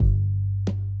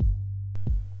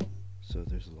So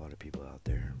there's a lot of people out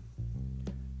there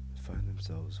that find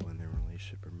themselves when they're in a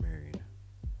relationship or married,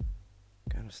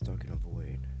 kind of stuck in a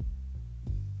void,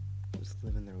 just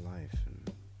living their life and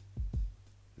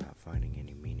not finding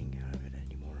any meaning out of it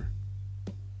anymore.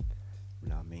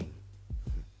 Not me.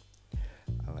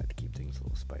 I like to keep things a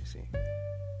little spicy.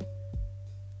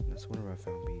 And that's whenever I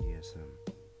found BDSM.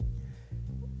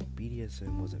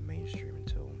 BDSM wasn't mainstream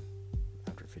until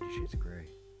after 50 Shades of Grey.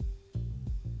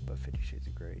 But 50 Shades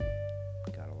of Grey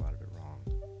got a lot of it wrong,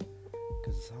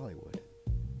 because it's Hollywood.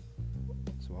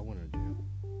 So what I want to do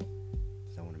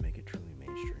is I want to make it truly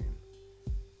mainstream.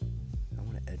 I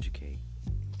want to educate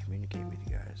and communicate with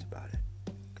you guys about it,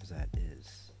 because that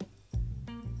is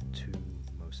two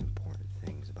most important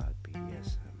things about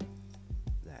BDSM,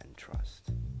 that and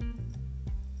trust.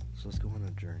 So let's go on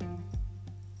a journey.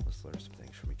 Let's learn some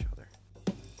things from each other.